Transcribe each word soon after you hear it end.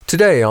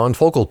Today on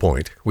Focal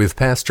Point with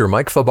Pastor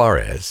Mike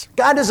Fabarez.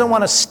 God doesn't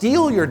want to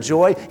steal your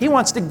joy. He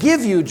wants to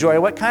give you joy.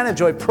 What kind of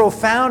joy?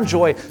 Profound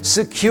joy,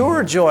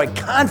 secure joy,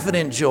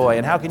 confident joy.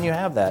 And how can you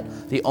have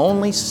that? The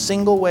only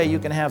single way you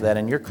can have that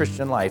in your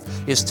Christian life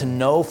is to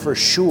know for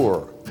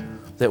sure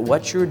that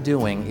what you're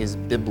doing is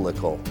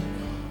biblical.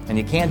 And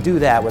you can't do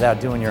that without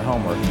doing your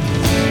homework.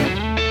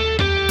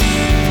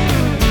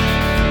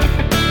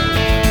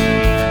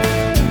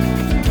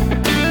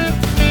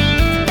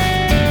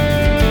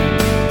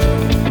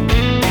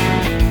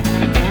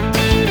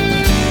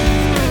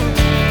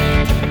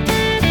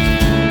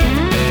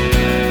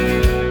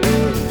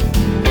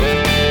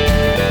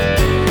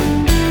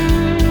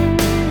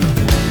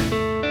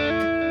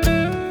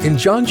 In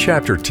John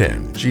chapter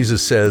 10,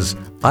 Jesus says,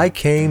 "I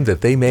came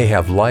that they may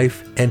have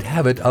life and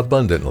have it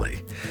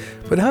abundantly."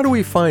 But how do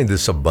we find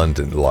this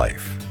abundant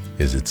life?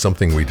 Is it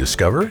something we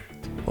discover?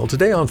 Well,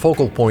 today on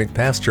Focal Point,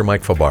 Pastor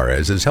Mike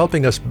Fabarez is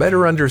helping us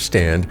better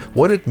understand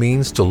what it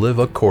means to live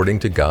according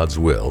to God's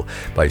will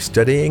by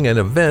studying an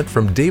event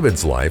from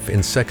David's life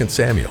in 2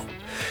 Samuel.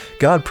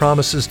 God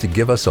promises to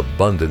give us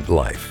abundant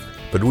life,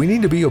 but we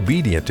need to be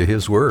obedient to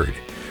His word.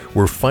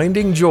 We're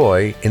finding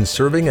joy in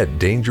serving a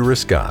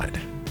dangerous God.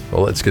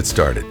 Well, let's get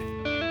started.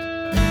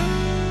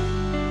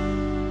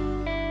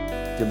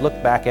 If you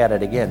look back at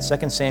it again,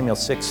 2 Samuel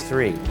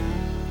 6:3.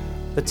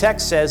 The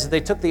text says that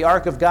they took the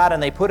ark of God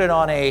and they put it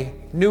on a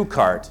new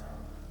cart.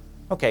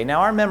 Okay,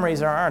 now our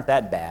memories aren't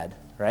that bad,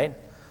 right?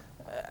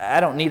 I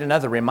don't need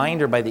another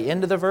reminder by the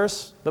end of the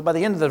verse, but by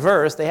the end of the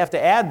verse, they have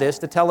to add this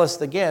to tell us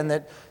again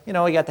that, you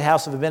got the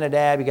house of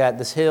Abinadab, you got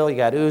this hill, you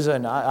got Uzzah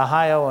and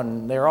Ahio,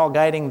 and they're all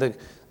guiding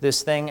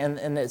this thing.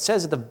 And it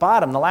says at the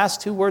bottom, the last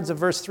two words of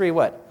verse 3,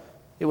 what?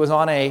 It was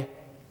on a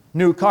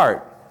new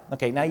cart.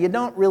 Okay, now you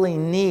don't really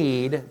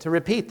need to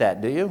repeat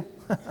that, do you?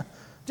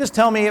 Just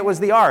tell me it was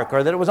the ark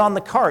or that it was on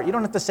the cart. You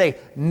don't have to say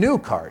new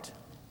cart.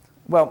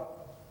 Well,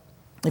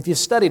 if you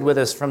studied with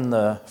us from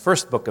the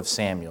first book of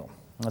Samuel,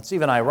 it's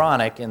even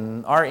ironic,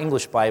 in our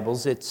English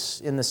Bibles, it's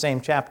in the same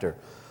chapter.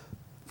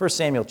 1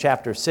 Samuel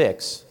chapter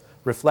 6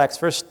 reflects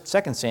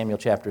 2 Samuel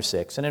chapter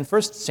 6. And in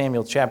 1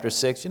 Samuel chapter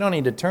 6, you don't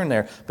need to turn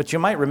there, but you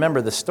might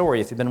remember the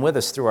story if you've been with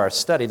us through our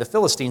study. The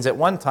Philistines at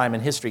one time in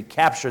history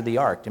captured the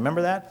ark. Do you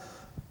remember that?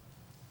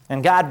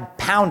 And God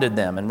pounded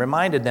them and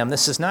reminded them,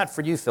 this is not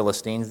for you,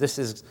 Philistines, this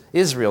is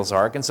Israel's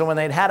ark. And so when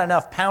they'd had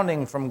enough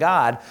pounding from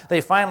God, they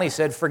finally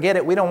said, forget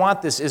it, we don't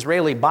want this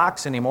Israeli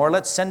box anymore,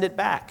 let's send it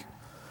back.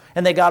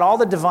 And they got all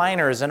the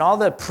diviners and all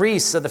the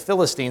priests of the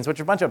Philistines, which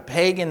are a bunch of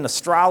pagan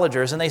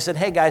astrologers, and they said,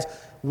 hey guys,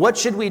 what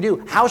should we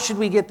do? How should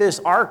we get this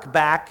ark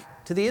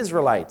back to the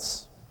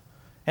Israelites?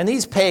 And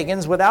these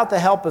pagans, without the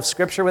help of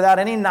Scripture, without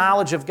any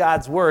knowledge of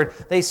God's Word,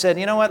 they said,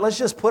 you know what, let's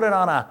just put it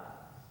on a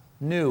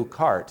new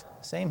cart.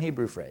 Same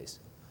Hebrew phrase.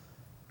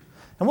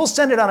 And we'll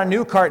send it on a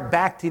new cart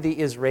back to the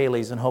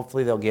Israelis, and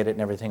hopefully they'll get it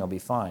and everything will be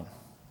fine.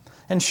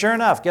 And sure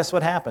enough, guess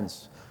what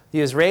happens? The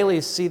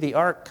Israelis see the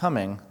ark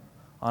coming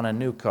on a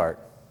new cart.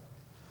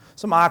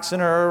 Some oxen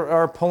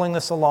are pulling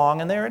this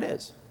along, and there it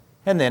is.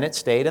 And then it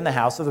stayed in the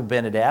house of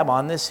Abinadab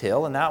on this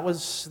hill, and that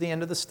was the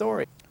end of the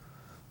story.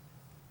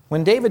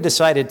 When David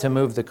decided to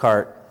move the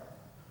cart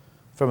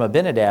from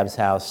Abinadab's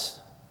house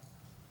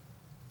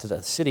to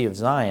the city of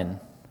Zion,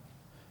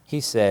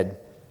 he said,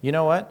 you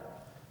know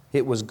what?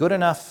 It was good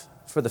enough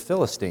for the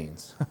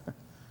Philistines.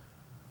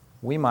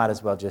 We might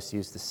as well just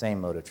use the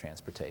same mode of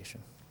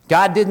transportation.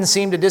 God didn't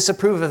seem to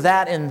disapprove of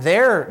that in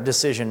their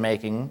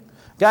decision-making.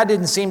 God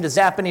didn't seem to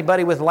zap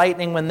anybody with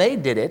lightning when they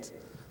did it.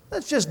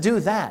 Let's just do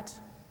that.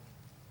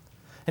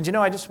 And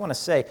I just want to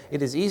say,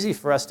 it is easy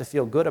for us to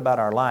feel good about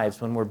our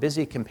lives when we're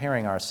busy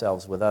comparing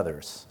ourselves with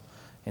others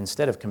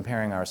instead of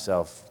comparing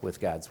ourselves with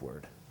God's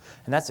Word.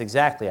 And that's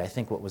exactly, I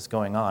think, what was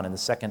going on in the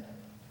second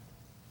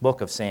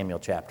book of Samuel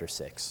chapter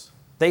 6.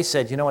 They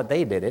said, you know what,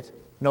 they did it.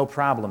 No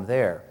problem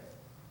there.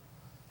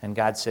 And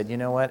God said, you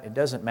know what, it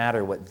doesn't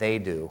matter what they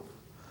do.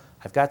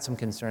 I've got some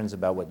concerns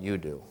about what you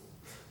do.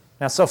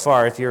 Now, so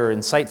far, if you're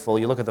insightful,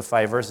 you look at the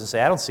 5 verses and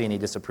say, I don't see any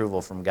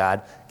disapproval from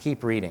God.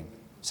 Keep reading.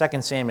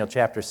 2 Samuel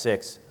chapter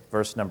 6,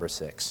 verse number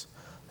 6.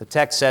 The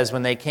text says,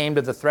 when they came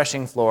to the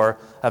threshing floor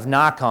of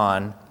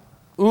Nacon,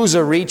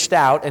 Uzzah reached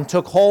out and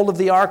took hold of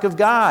the ark of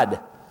God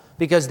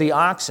because the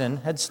oxen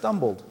had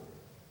stumbled.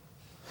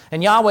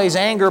 And Yahweh's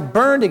anger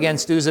burned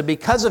against Uzzah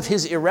because of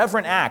his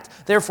irreverent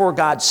act. Therefore,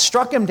 God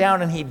struck him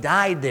down and he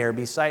died there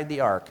beside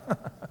the ark.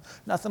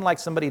 Nothing like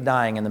somebody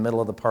dying in the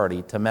middle of the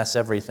party to mess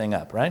everything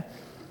up, right?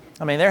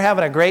 I mean, they're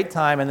having a great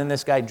time, and then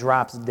this guy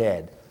drops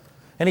dead.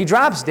 And he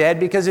drops dead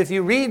because if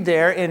you read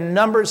there in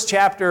Numbers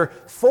chapter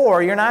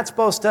 4, you're not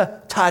supposed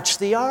to touch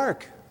the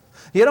ark.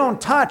 You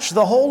don't touch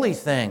the holy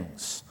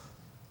things.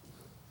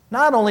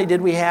 Not only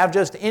did we have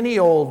just any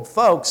old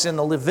folks in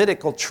the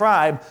Levitical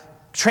tribe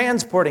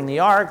transporting the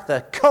ark,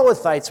 the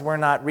Kohathites were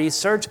not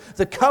researched,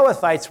 the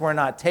Kohathites were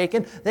not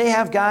taken. They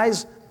have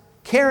guys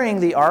carrying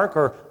the ark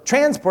or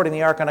transporting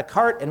the ark on a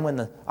cart, and when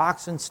the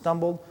oxen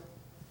stumbled,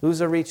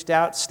 Uzzah reached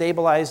out,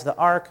 stabilized the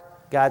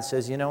ark. God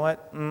says, you know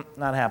what?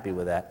 Not happy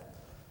with that.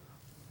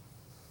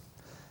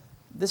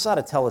 This ought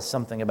to tell us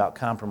something about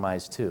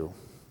compromise too.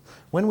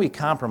 When we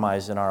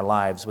compromise in our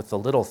lives with the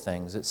little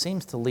things, it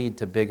seems to lead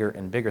to bigger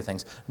and bigger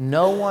things.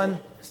 No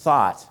one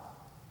thought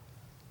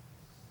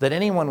that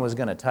anyone was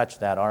going to touch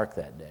that ark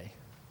that day.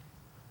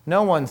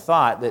 No one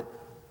thought that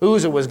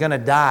Uzzah was going to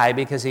die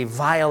because he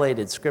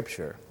violated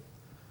Scripture.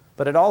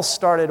 But it all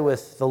started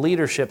with the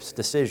leadership's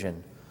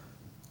decision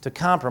to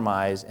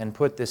compromise and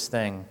put this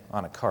thing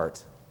on a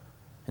cart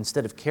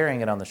instead of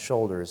carrying it on the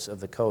shoulders of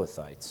the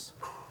Kohathites.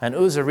 And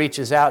Uzzah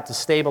reaches out to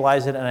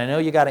stabilize it, and I know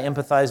you got to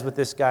empathize with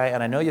this guy,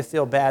 and I know you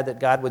feel bad that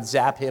God would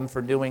zap him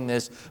for doing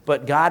this,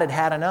 but God had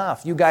had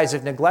enough. You guys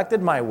have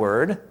neglected my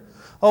word.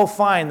 Oh,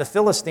 fine, the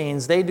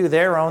Philistines, they do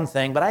their own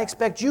thing, but I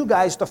expect you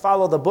guys to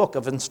follow the book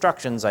of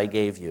instructions I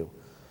gave you.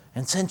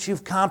 And since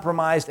you've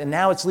compromised, and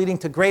now it's leading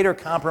to greater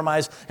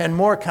compromise and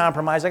more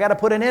compromise, I got to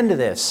put an end to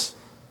this.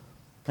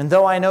 And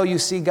though I know you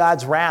see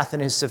God's wrath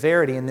and His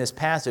severity in this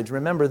passage,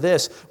 remember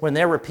this, when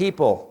there were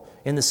people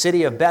in the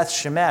city of Beth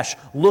Shemesh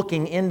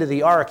looking into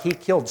the ark, He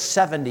killed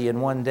 70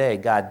 in one day,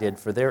 God did,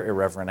 for their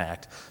irreverent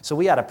act. So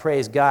we ought to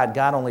praise God.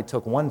 God only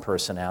took one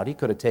person out. He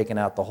could have taken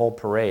out the whole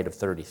parade of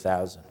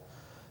 30,000.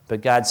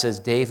 But God says,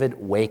 David,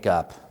 wake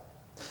up.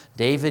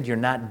 David, you're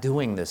not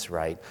doing this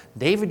right.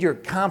 David, you're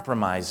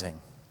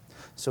compromising.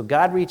 So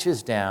God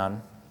reaches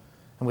down,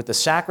 and with the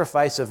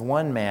sacrifice of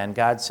one man,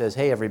 God says,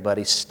 hey,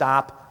 everybody,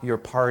 stop your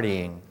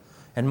partying.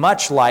 And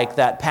much like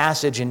that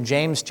passage in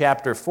James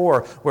chapter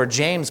 4, where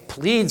James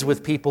pleads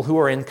with people who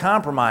are in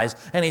compromise,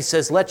 and he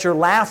says, let your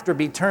laughter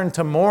be turned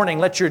to mourning,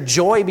 let your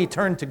joy be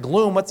turned to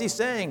gloom. What's he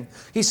saying?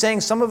 He's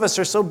saying some of us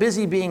are so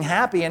busy being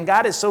happy, and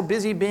God is so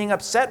busy being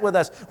upset with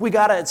us, we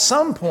got to at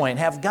some point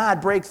have God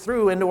break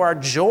through into our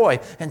joy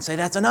and say,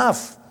 that's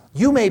enough.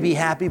 You may be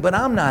happy, but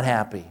I'm not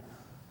happy.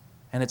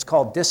 And it's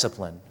called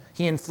discipline.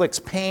 He inflicts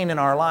pain in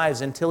our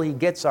lives until He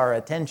gets our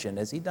attention.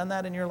 Has He done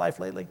that in your life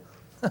lately?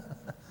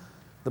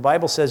 The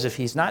Bible says if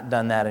He's not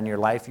done that in your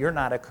life, you're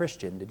not a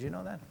Christian. Did you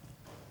know that?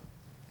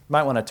 You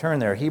might want to turn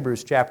there,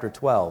 Hebrews chapter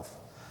 12.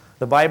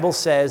 The Bible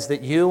says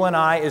that you and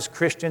I as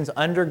Christians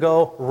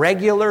undergo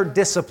regular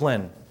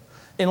discipline.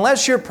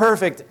 Unless you're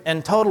perfect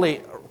and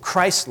totally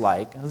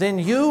Christ-like, then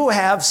you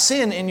have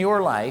sin in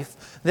your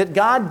life that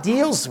God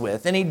deals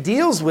with, and He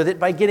deals with it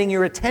by getting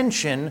your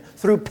attention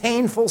through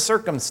painful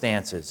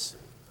circumstances.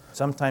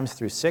 Sometimes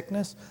through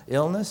sickness,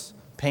 illness,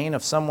 pain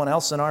of someone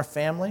else in our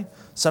family,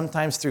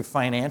 sometimes through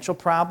financial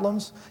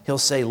problems. He'll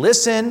say,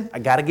 listen, I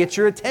got to get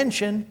your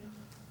attention.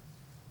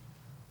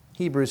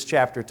 Hebrews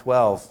chapter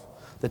 12.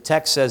 The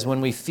text says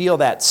when we feel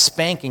that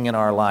spanking in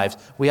our lives,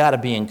 we ought to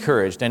be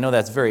encouraged. I know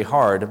that's very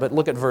hard, but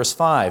look at verse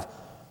 5.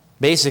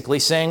 Basically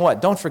saying what?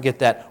 Don't forget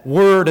that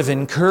word of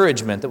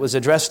encouragement that was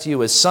addressed to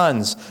you as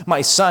sons.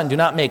 My son, do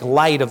not make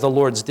light of the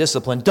Lord's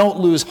discipline.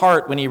 Don't lose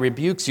heart when He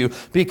rebukes you,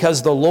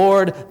 because the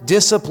Lord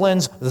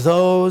disciplines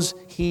those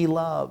He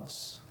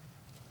loves.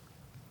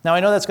 Now, I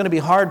know that's going to be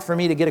hard for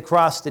me to get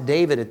across to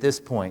David at this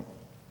point.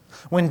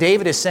 When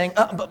David is saying,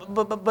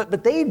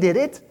 but they did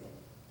it.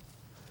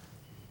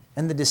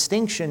 And the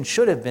distinction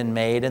should have been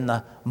made in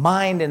the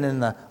mind and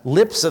in the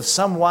lips of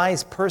some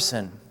wise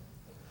person.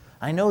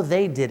 I know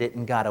they did it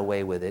and got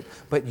away with it,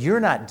 but you're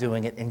not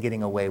doing it and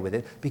getting away with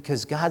it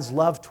because God's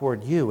love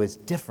toward you is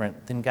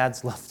different than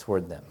God's love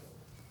toward them.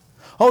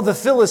 Oh, the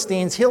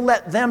Philistines, He'll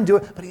let them do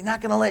it, but He's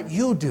not going to let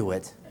you do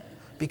it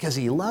because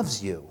He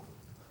loves you.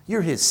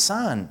 You're His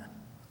son.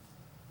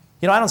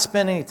 You know, I don't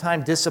spend any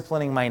time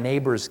disciplining my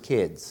neighbor's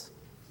kids.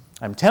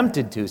 I'm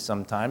tempted to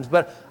sometimes,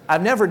 but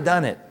I've never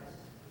done it.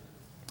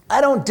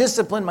 I don't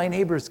discipline my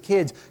neighbor's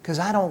kids because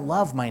I don't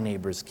love my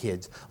neighbor's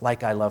kids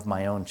like I love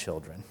my own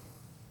children.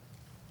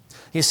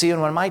 You see,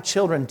 when my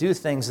children do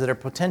things that are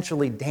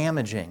potentially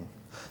damaging,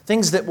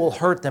 things that will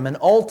hurt them and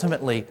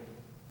ultimately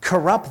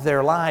corrupt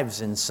their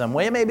lives in some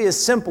way, it may be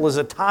as simple as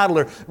a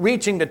toddler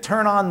reaching to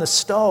turn on the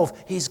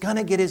stove, he's going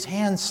to get his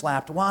hand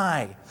slapped.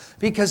 Why?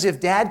 Because if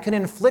Dad can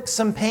inflict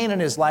some pain in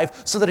his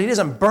life so that he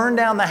doesn't burn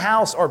down the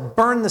house or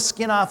burn the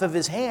skin off of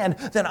his hand,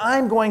 then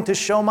I'm going to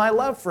show my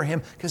love for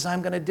him because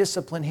I'm going to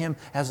discipline him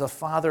as a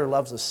father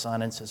loves a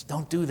son and says,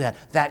 don't do that.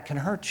 That can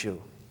hurt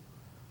you.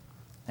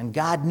 And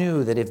God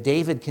knew that if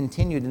David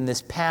continued in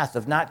this path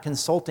of not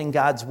consulting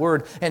God's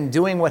word and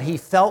doing what he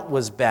felt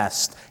was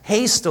best,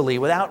 hastily,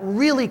 without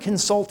really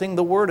consulting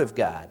the word of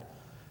God,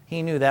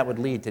 he knew that would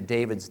lead to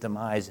David's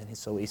demise. And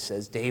so he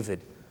says,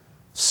 David,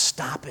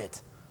 stop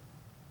it.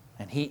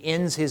 And he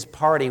ends his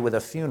party with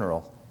a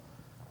funeral.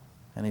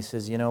 And he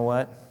says, you know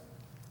what?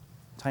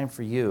 Time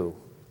for you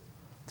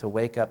to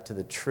wake up to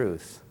the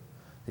truth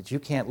that you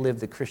can't live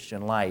the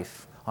Christian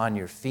life on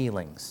your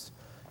feelings.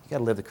 You got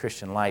to live the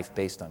Christian life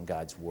based on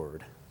God's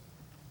word.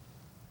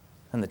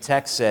 And the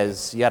text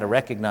says you got to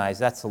recognize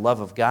that's the love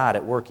of God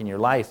at work in your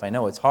life. I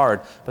know it's hard,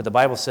 but the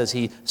Bible says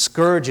He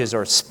scourges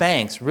or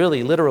spanks.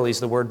 Really, literally is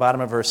the word, bottom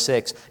of verse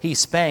 6. He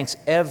spanks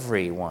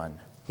everyone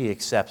He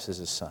accepts as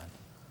His son.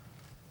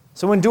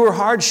 So endure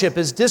hardship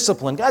as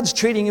discipline. God's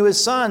treating you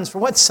as sons. For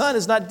what son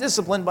is not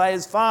disciplined by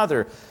his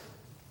father?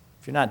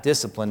 If you're not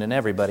disciplined and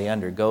everybody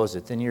undergoes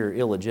it, then you're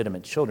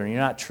illegitimate children.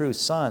 You're not true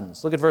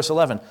sons. Look at verse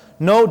 11.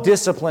 No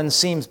discipline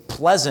seems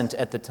pleasant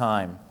at the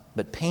time,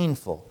 but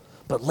painful.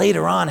 But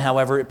later on,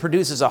 however, it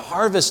produces a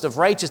harvest of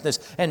righteousness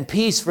and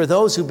peace for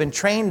those who've been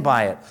trained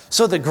by it.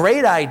 So the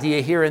great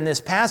idea here in this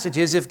passage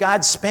is if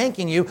God's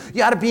spanking you,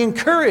 you ought to be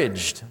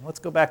encouraged. Let's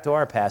go back to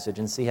our passage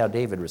and see how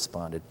David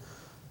responded.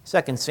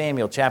 2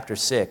 Samuel chapter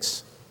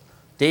 6.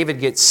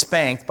 David gets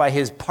spanked by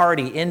his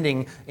party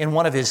ending in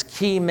one of his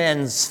key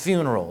men's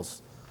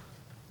funerals.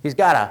 He's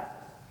got a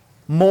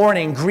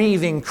mourning,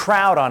 grieving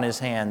crowd on his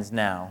hands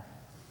now.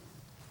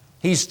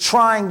 He's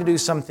trying to do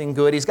something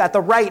good. He's got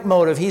the right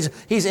motive.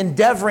 He's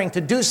endeavoring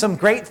to do some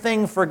great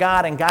thing for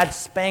God, and God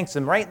spanks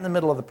him right in the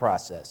middle of the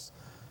process.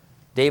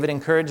 David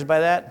encouraged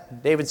by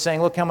that? David's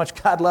saying, look how much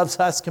God loves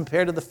us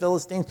compared to the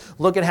Philistines.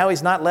 Look at how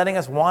he's not letting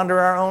us wander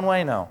our own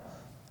way. No.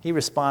 He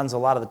responds a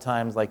lot of the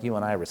times like you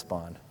and I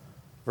respond.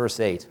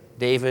 Verse 8,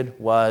 David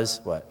was,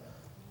 what?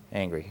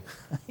 Angry.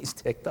 He's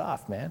ticked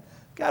off, man.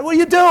 God, what are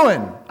you doing?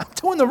 I'm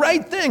doing the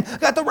right thing. I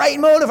got the right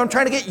motive. I'm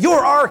trying to get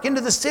your ark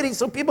into the city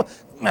so people...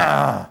 What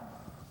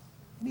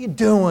are you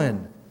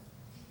doing?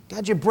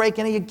 God, you're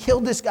breaking it. You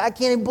killed this guy. I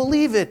can't even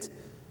believe it.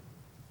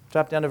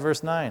 Drop down to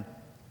verse 9.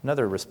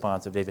 Another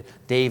response of David.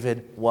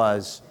 David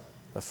was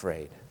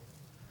afraid.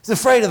 He's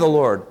afraid of the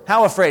Lord.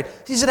 How afraid?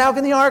 He said, how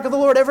can the ark of the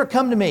Lord ever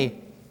come to me?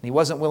 And he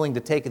wasn't willing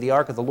to take the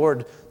ark of the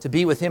Lord to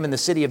be with him in the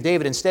city of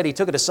David. Instead, he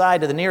took it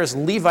aside to the nearest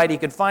Levite he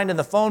could find in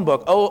the phone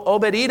book,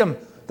 Obed-Edom,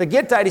 the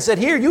Gittite. He said,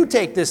 here, you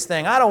take this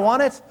thing. I don't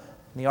want it.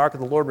 And the ark of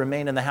the Lord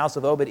remained in the house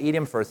of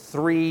Obed-Edom for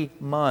 3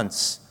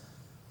 months.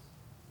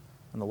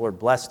 And the Lord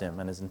blessed him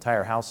and his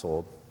entire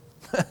household.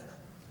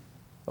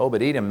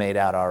 Obed-Edom made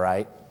out all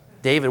right.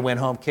 David went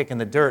home kicking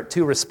the dirt.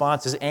 2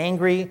 responses,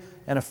 angry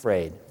and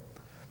afraid.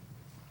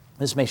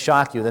 This may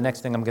shock you, the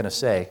next thing I'm going to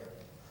say.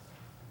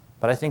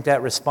 But I think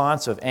that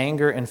response of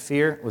anger and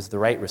fear was the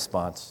right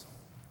response.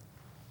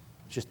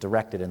 It's just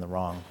directed in the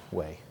wrong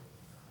way.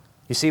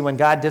 You see, when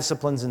God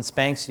disciplines and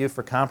spanks you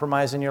for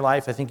compromise in your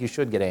life, I think you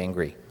should get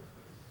angry.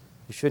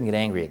 You shouldn't get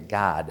angry at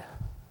God. You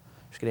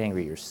should get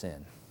angry at your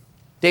sin.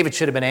 David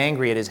should have been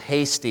angry at his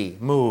hasty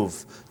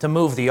move to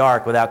move the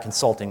ark without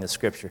consulting the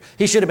Scripture.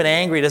 He should have been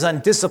angry at his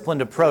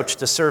undisciplined approach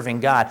to serving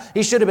God.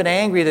 He should have been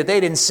angry that they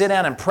didn't sit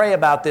down and pray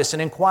about this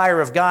and inquire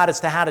of God as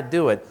to how to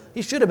do it.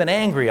 He should have been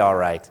angry, all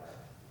right.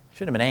 He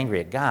shouldn't have been angry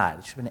at God.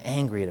 He should have been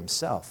angry at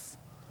himself.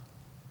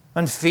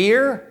 And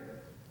fear?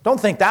 Don't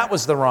think that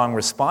was the wrong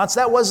response.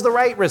 That was the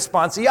right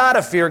response. You ought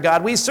to fear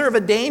God. We serve a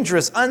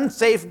dangerous,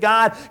 unsafe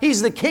God.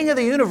 He's the King of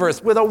the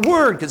universe. With a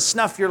word could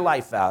snuff your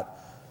life out.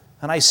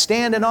 And I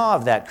stand in awe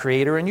of that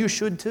Creator, and you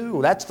should too.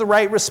 That's the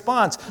right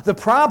response. The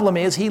problem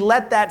is he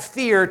let that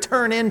fear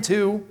turn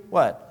into,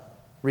 what?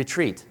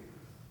 Retreat.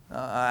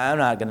 I'm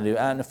not going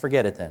to do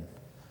forget it then.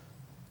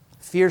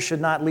 Fear should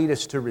not lead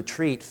us to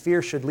retreat.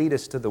 Fear should lead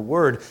us to the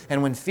Word.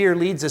 And when fear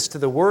leads us to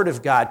the Word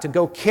of God, to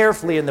go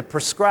carefully in the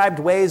prescribed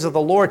ways of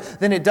the Lord,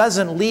 then it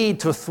doesn't lead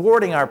to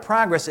thwarting our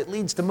progress. It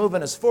leads to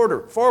moving us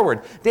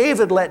forward.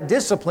 David let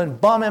discipline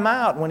bum him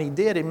out. When he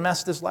did, he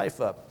messed his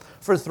life up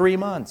for 3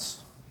 months.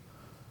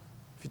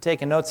 If you're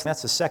taking notes,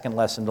 that's the second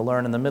lesson to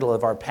learn in the middle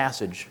of our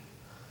passage.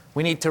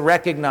 We need to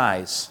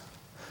recognize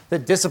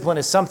that discipline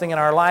is something in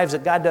our lives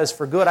that God does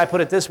for good. I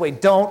put it this way,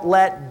 don't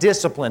let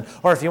discipline,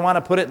 or if you want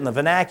to put it in the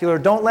vernacular,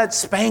 don't let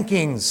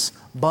spankings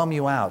bum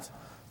you out.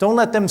 Don't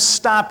let them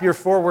stop your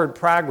forward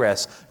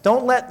progress.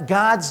 Don't let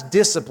God's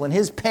discipline,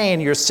 His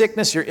pain, your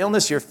sickness, your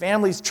illness, your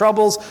family's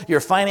troubles, your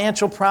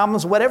financial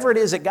problems, whatever it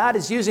is that God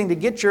is using to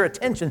get your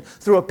attention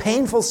through a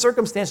painful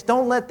circumstance,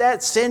 don't let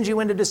that send you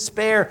into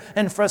despair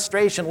and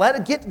frustration.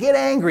 Let it get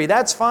angry,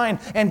 that's fine.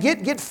 And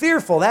get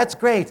fearful, that's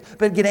great.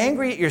 But get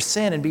angry at your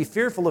sin and be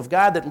fearful of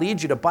God that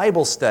leads you to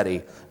Bible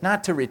study,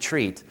 not to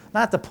retreat,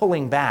 not to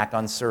pulling back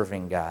on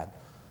serving God.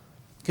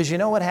 Because you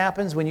know what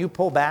happens when you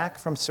pull back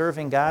from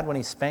serving God when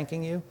He's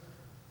spanking you?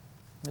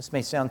 This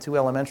may sound too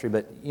elementary,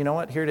 but you know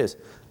what? Here it is.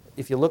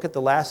 If you look at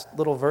the last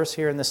little verse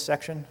here in this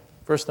section,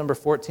 verse number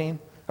 14,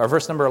 or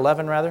verse number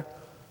 11 rather,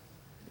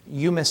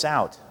 you miss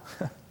out.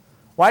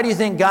 Why do you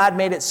think God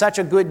made it such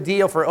a good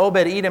deal for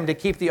Obed-Edom to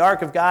keep the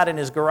ark of God in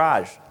his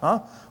garage?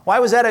 Huh? Why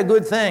was that a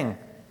good thing?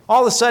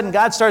 All of a sudden,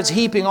 God starts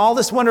heaping all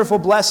this wonderful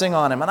blessing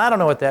on him. And I don't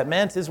know what that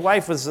meant. His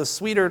wife was a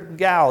sweeter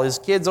gal. His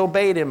kids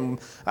obeyed him.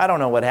 I don't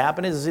know what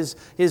happened.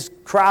 His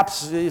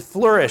crops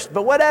flourished.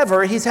 But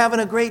whatever, he's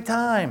having a great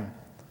time.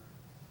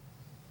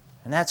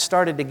 And that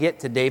started to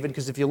get to David,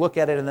 because if you look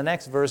at it in the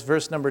next verse,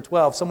 verse number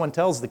 12, someone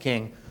tells the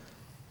king,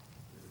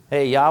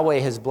 hey, Yahweh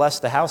has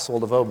blessed the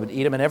household of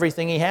Obed-Edom and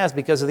everything he has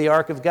because of the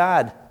ark of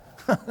God.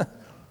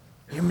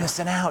 You're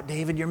missing out,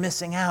 David. You're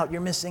missing out.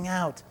 You're missing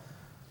out.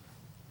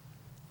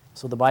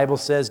 So the Bible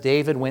says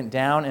David went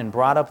down and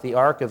brought up the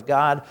ark of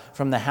God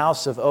from the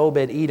house of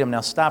Obed-Edom.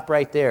 Now stop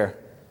right there.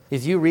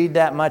 If you read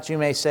that much, you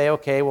may say,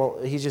 okay, well,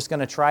 he's just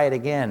going to try it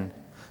again.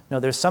 No,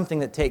 there's something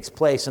that takes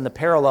place, and the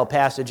parallel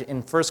passage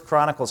in 1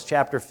 Chronicles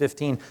chapter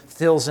 15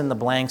 fills in the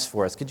blanks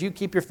for us. Could you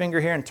keep your finger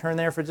here and turn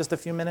there for just a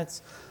few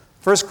minutes?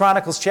 1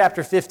 Chronicles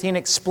chapter 15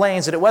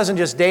 explains that it wasn't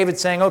just David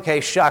saying,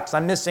 okay, shucks,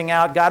 I'm missing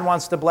out. God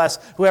wants to bless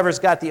whoever's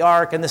got the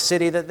ark and the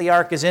city that the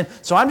ark is in,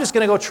 so I'm just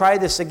going to go try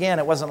this again.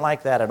 It wasn't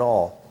like that at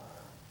all.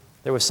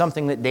 There was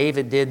something that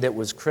David did that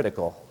was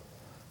critical.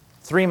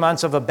 3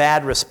 months of a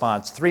bad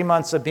response, 3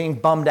 months of being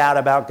bummed out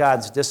about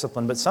God's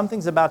discipline, but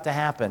something's about to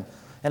happen,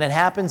 and it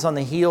happens on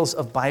the heels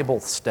of Bible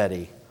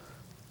study.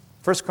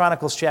 1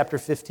 Chronicles chapter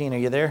 15, are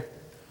you there?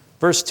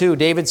 Verse 2,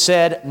 David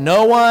said,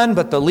 no one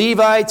but the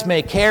Levites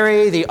may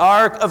carry the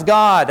ark of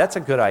God. That's a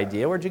good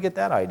idea. Where'd you get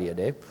that idea,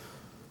 Dave?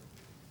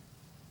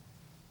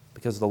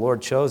 Because the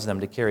Lord chose them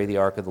to carry the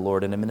ark of the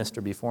Lord and to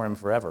minister before him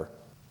forever.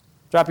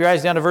 Drop your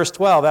eyes down to verse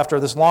 12. After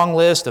this long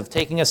list of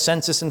taking a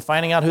census and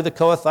finding out who the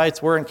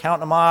Kohathites were and counting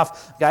them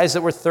off, guys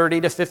that were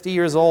 30 to 50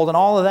 years old and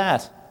all of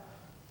that,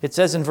 it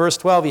says in verse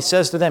 12, he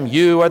says to them,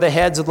 you are the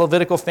heads of the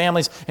Levitical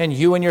families, and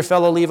you and your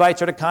fellow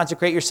Levites are to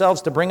consecrate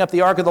yourselves to bring up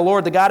the ark of the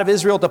Lord, the God of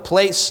Israel, to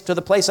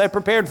the place I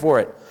prepared for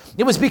it.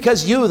 It was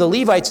because you, the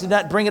Levites, did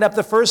not bring it up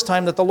the first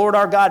time that the Lord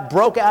our God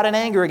broke out in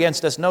anger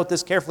against us. Note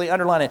this carefully,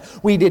 underline it.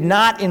 We did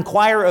not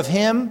inquire of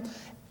him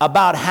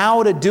about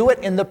how to do it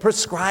in the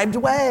prescribed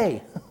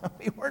way.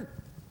 We weren't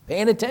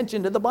paying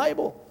attention to the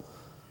Bible.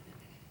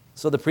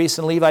 So the priests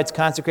and Levites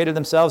consecrated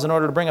themselves in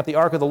order to bring up the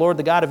ark of the Lord,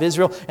 the God of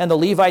Israel, and the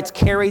Levites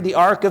carried the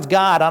ark of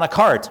God on a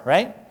cart,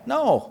 right?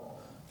 No.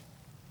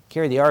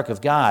 Carried the ark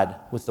of God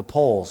with the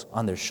poles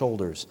on their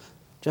shoulders,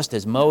 just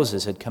as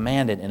Moses had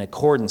commanded in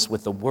accordance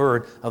with the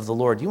word of the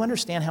Lord. Do you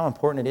understand how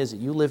important it is that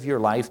you live your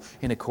life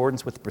in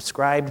accordance with the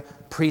prescribed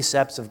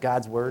precepts of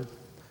God's word?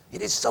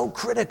 It is so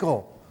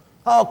critical.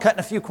 Oh, cutting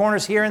a few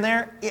corners here and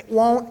there, it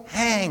won't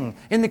hang.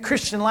 In the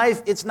Christian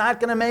life, it's not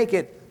going to make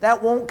it.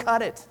 That won't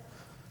cut it.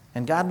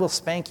 And God will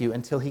spank you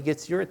until he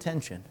gets your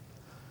attention.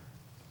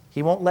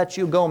 He won't let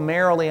you go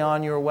merrily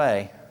on your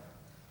way.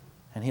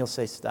 And he'll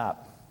say,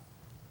 stop.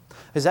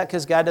 Is that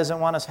because God doesn't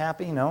want us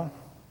happy? No.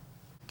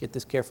 Get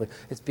this carefully.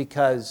 It's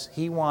because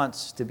he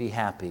wants to be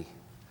happy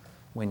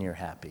when you're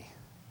happy.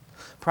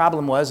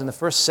 Problem was, in the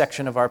first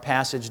section of our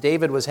passage,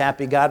 David was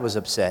happy, God was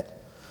upset.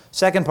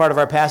 Second part of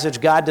our passage,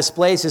 God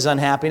displays his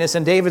unhappiness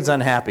and David's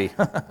unhappy.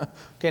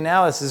 Okay,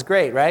 now this is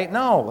great, right?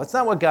 No, that's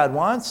not what God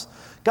wants.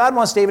 God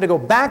wants David to go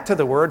back to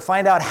the Word,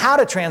 find out how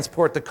to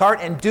transport the cart,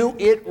 and do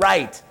it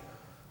right.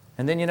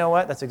 And then you know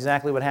what? That's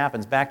exactly what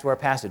happens. Back to our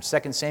passage,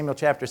 2 Samuel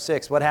chapter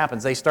 6. What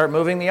happens? They start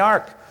moving the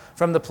ark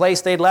from the place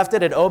they'd left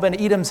it at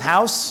Obed-Edom's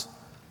house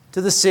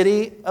to the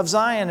city of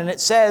Zion. And it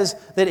says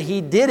that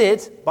he did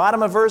it,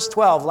 bottom of verse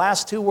 12,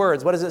 last two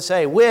words. What does it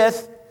say?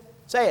 With,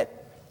 say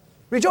it,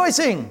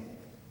 rejoicing.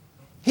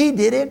 He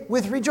did it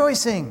with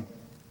rejoicing.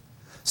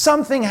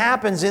 Something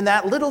happens in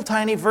that little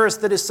tiny verse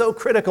that is so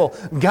critical.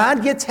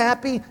 God gets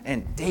happy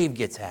and Dave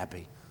gets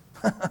happy.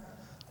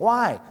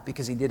 Why?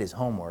 Because he did his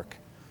homework.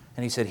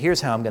 And he said, here's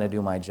how I'm going to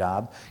do my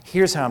job.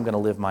 Here's how I'm going to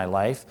live my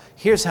life.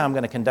 Here's how I'm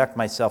going to conduct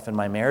myself in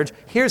my marriage.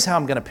 Here's how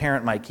I'm going to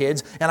parent my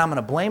kids. And I'm going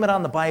to blame it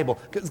on the Bible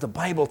because the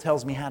Bible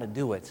tells me how to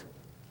do it.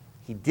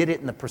 He did it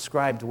in the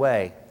prescribed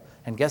way.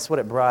 And guess what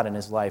it brought in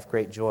his life?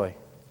 Great joy.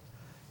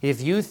 If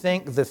you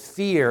think the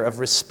fear of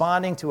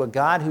responding to a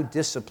God who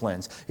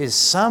disciplines is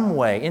some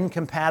way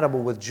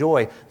incompatible with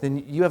joy,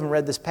 then you haven't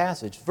read this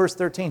passage. Verse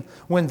 13,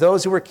 when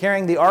those who were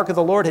carrying the ark of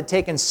the Lord had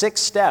taken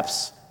 6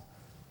 steps,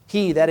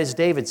 he, that is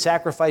David,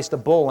 sacrificed a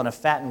bull and a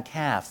fattened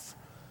calf.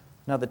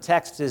 Now the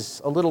text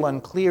is a little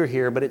unclear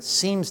here, but it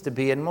seems to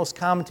be, and most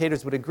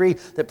commentators would agree,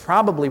 that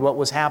probably what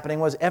was happening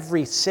was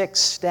every 6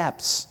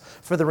 steps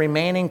for the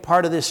remaining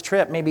part of this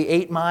trip, maybe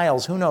 8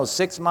 miles, who knows,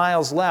 6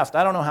 miles left.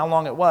 I don't know how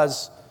long it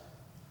was.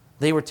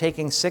 They were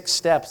taking 6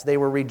 steps. They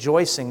were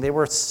rejoicing. They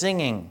were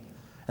singing.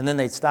 And then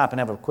they'd stop and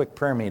have a quick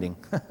prayer meeting.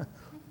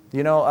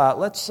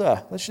 Let's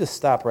just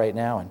stop right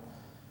now and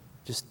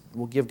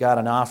we'll give God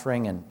an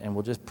offering and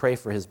we'll just pray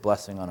for his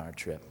blessing on our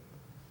trip.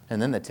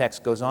 And then the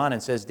text goes on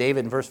and says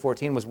David in verse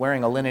 14 was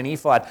wearing a linen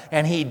ephod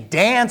and he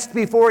danced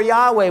before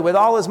Yahweh with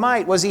all his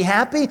might. Was he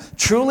happy?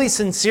 Truly,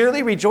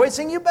 sincerely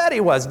rejoicing? You bet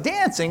he was.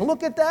 Dancing.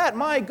 Look at that.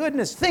 My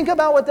goodness. Think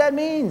about what that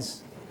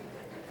means.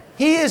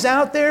 He is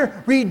out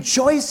there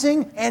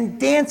rejoicing and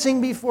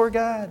dancing before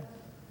God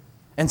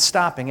and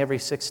stopping every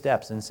 6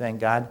 steps and saying,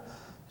 God,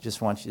 I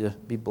just want you to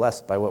be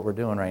blessed by what we're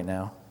doing right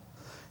now.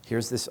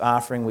 Here's this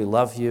offering. We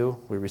love you.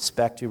 We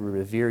respect you. We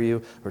revere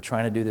you. We're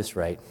trying to do this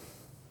right.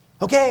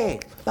 Okay,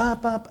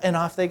 and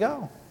off they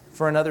go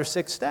for another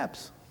 6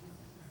 steps.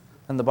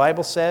 And the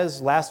Bible says,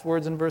 last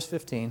words in verse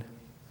 15,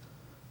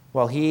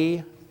 while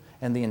he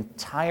and the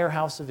entire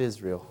house of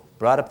Israel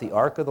brought up the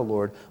ark of the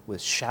Lord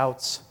with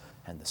shouts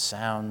and the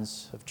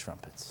sounds of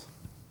trumpets.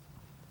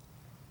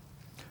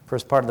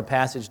 First part of the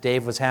passage,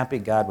 Dave was happy,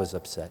 God was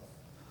upset.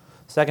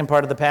 Second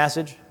part of the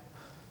passage,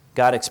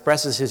 God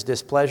expresses his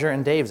displeasure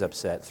and Dave's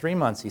upset. 3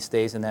 months he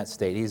stays in that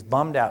state. He's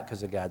bummed out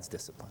because of God's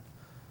discipline.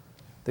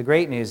 The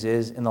great news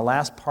is, in the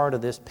last part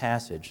of this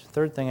passage,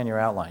 third thing in your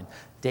outline,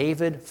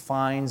 David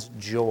finds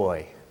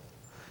joy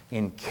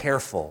in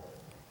careful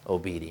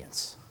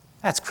obedience.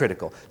 That's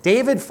critical.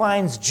 David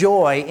finds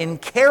joy in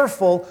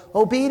careful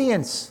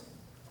obedience.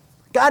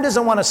 God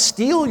doesn't want to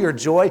steal your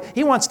joy.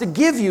 He wants to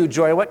give you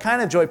joy. What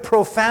kind of joy?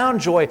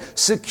 Profound joy,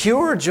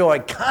 secure joy,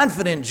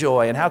 confident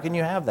joy. And how can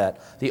you have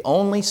that? The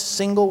only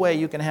single way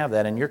you can have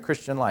that in your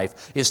Christian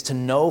life is to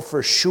know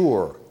for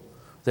sure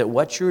that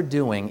what you're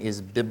doing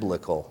is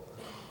biblical.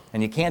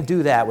 And you can't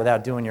do that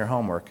without doing your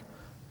homework.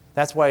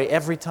 That's why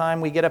every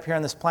time we get up here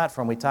on this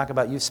platform, we talk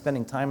about you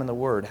spending time in the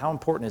Word. How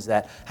important is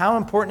that? How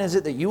important is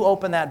it that you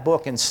open that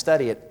book and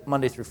study it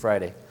Monday through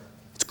Friday?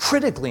 It's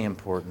critically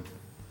important.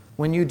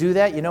 When you do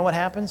that, you know what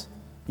happens?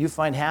 You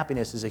find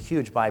happiness is a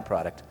huge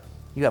byproduct.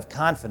 You have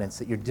confidence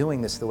that you're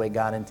doing this the way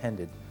God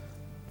intended.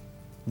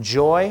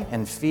 Joy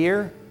and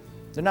fear,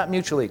 they're not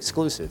mutually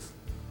exclusive.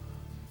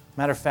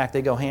 Matter of fact,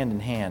 they go hand in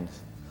hand.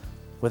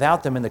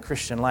 Without them in the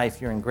Christian life,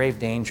 you're in grave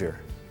danger.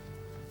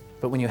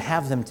 But when you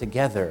have them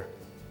together,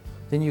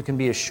 then you can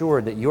be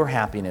assured that your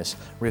happiness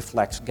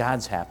reflects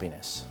God's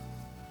happiness.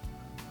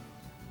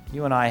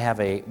 You and I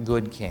have a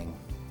good King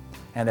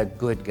and a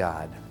good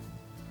God.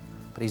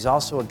 But He's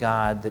also a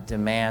God that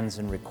demands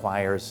and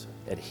requires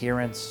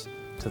adherence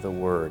to the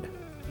Word.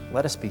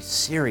 Let us be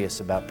serious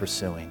about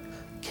pursuing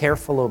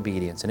careful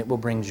obedience, and it will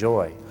bring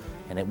joy,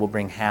 and it will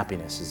bring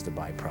happiness as the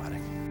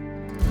byproduct.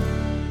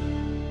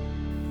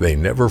 They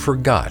never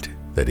forgot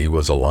that he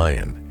was a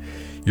lion.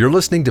 You're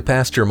listening to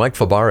Pastor Mike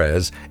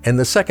Fabarez and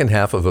the second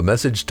half of a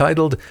message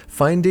titled,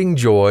 Finding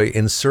Joy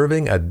in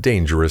Serving a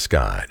Dangerous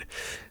God.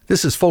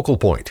 This is Focal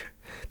Point.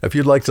 If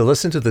you'd like to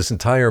listen to this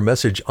entire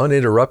message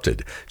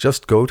uninterrupted,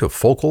 just go to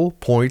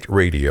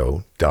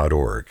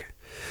focalpointradio.org.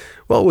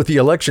 Well, with the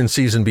election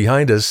season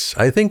behind us,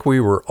 I think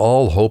we were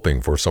all hoping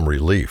for some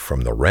relief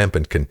from the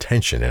rampant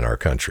contention in our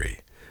country.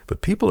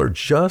 But people are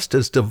just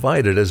as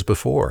divided as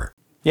before.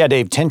 Yeah,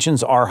 Dave,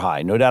 tensions are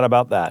high, no doubt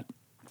about that.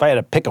 If I had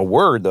to pick a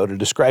word, though, to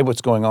describe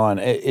what's going on,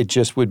 it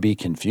just would be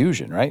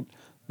confusion, right?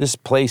 This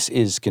place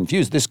is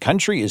confused. This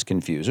country is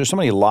confused. There's so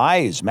many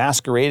lies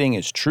masquerading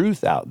as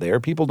truth out there.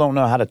 People don't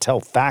know how to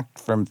tell fact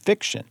from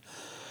fiction.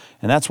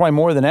 And that's why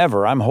more than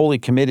ever, I'm wholly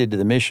committed to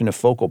the mission of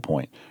Focal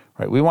Point.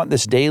 Right? We want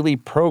this daily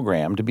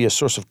program to be a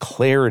source of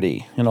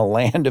clarity in a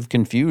land of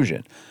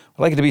confusion.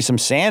 I'd like it to be some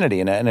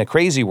sanity in a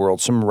crazy world,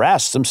 some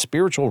rest, some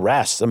spiritual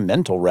rest, some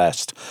mental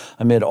rest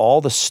amid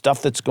all the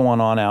stuff that's going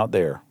on out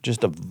there.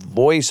 Just a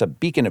voice, a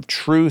beacon of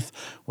truth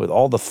with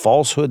all the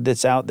falsehood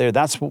that's out there.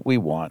 That's what we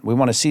want. We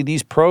want to see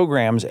these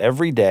programs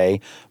every day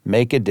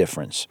make a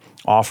difference.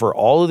 Offer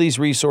all of these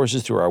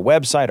resources through our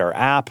website, our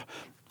app,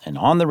 and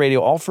on the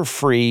radio, all for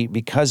free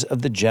because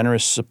of the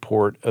generous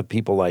support of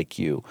people like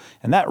you.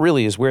 And that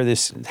really is where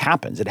this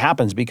happens. It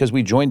happens because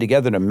we join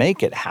together to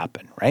make it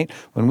happen, right?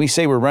 When we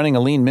say we're running a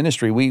lean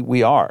ministry,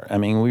 we are. I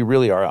mean, we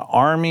really are an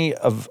army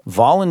of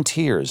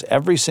volunteers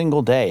every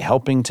single day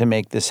helping to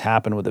make this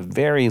happen with a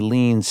very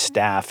lean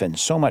staff and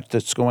so much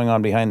that's going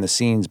on behind the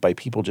scenes by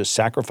people just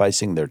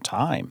sacrificing their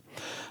time.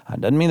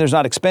 Doesn't mean there's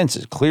not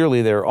expenses.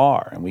 Clearly there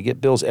are. And we get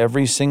bills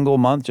every single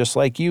month just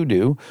like you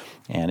do.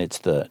 And it's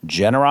the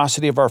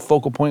generosity of our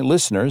Focal Point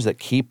listeners that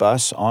keep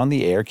us on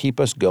the air, keep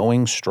us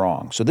going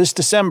strong. So this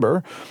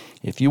December,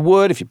 if you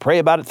pray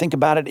about it, think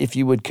about it, if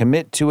you would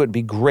commit to it, it'd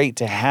be great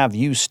to have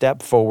you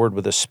step forward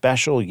with a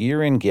special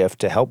year-end gift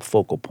to help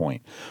Focal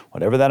Point.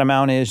 Whatever that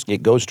amount is,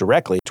 it goes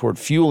directly toward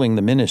fueling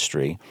the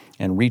ministry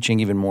and reaching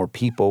even more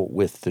people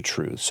with the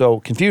truth. So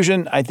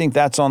confusion, I think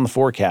that's on the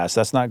forecast.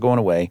 That's not going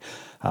away.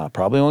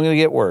 Probably only going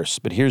to get worse.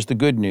 But here's the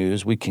good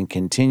news. We can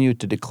continue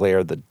to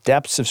declare the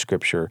depths of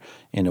Scripture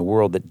in a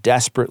world that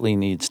desperately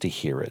needs to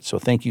hear it. So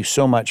thank you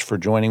so much for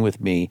joining with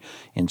me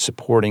in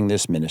supporting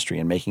this ministry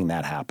and making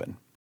that happen.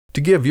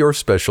 To give your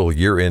special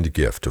year-end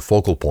gift to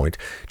Focal Point,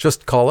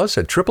 just call us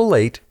at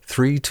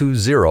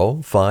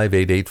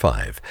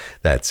 888-320-5885.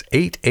 That's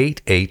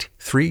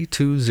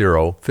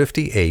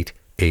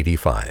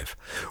 888-320-5885.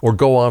 Or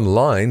go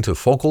online to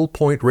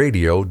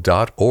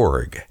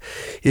focalpointradio.org.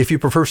 If you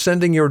prefer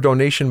sending your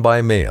donation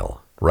by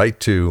mail, write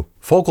to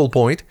Focal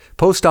Point,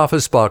 Post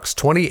Office Box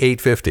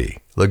 2850,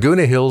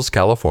 Laguna Hills,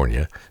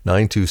 California,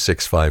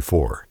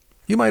 92654.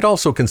 You might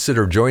also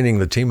consider joining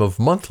the team of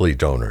monthly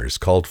donors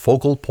called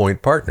Focal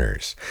Point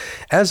Partners.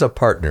 As a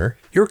partner,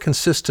 your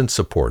consistent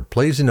support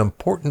plays an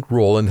important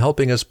role in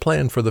helping us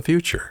plan for the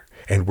future,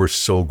 and we're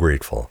so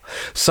grateful.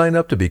 Sign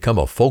up to become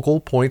a Focal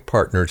Point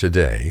Partner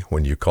today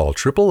when you call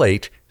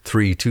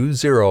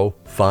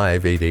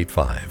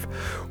 888-320-5885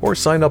 or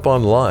sign up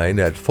online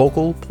at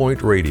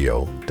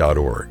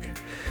focalpointradio.org.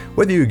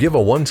 Whether you give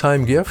a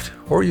one-time gift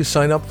or you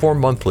sign up for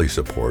monthly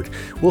support,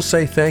 we'll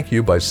say thank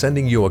you by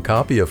sending you a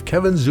copy of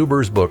Kevin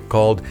Zuber's book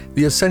called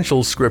The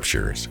Essential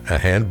Scriptures, a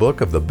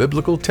handbook of the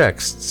biblical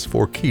texts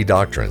for key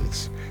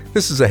doctrines.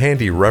 This is a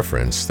handy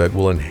reference that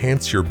will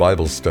enhance your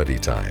Bible study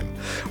time.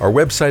 Our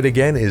website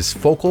again is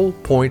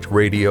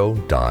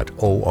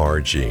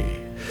focalpointradio.org.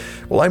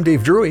 Well, I'm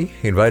Dave Drury,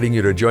 inviting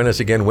you to join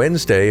us again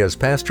Wednesday as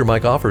Pastor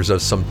Mike offers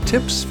us some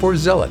tips for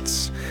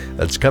zealots.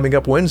 That's coming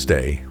up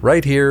Wednesday,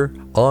 right here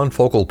on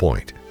Focal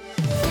Point.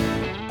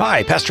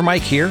 Hi, Pastor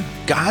Mike here.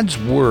 God's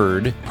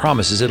Word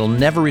promises it'll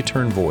never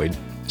return void.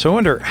 So I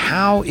wonder,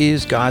 how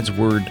is God's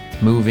Word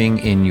moving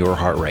in your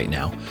heart right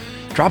now?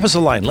 Drop us a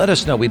line. Let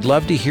us know. We'd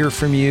love to hear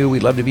from you.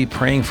 We'd love to be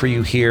praying for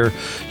you here.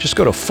 Just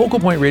go to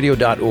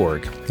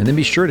focalpointradio.org and then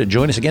be sure to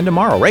join us again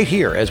tomorrow right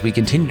here as we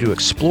continue to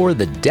explore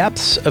the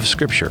depths of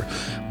Scripture.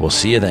 We'll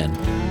see you then.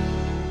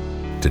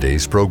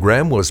 Today's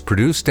program was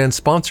produced and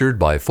sponsored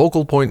by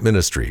Focal Point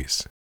Ministries.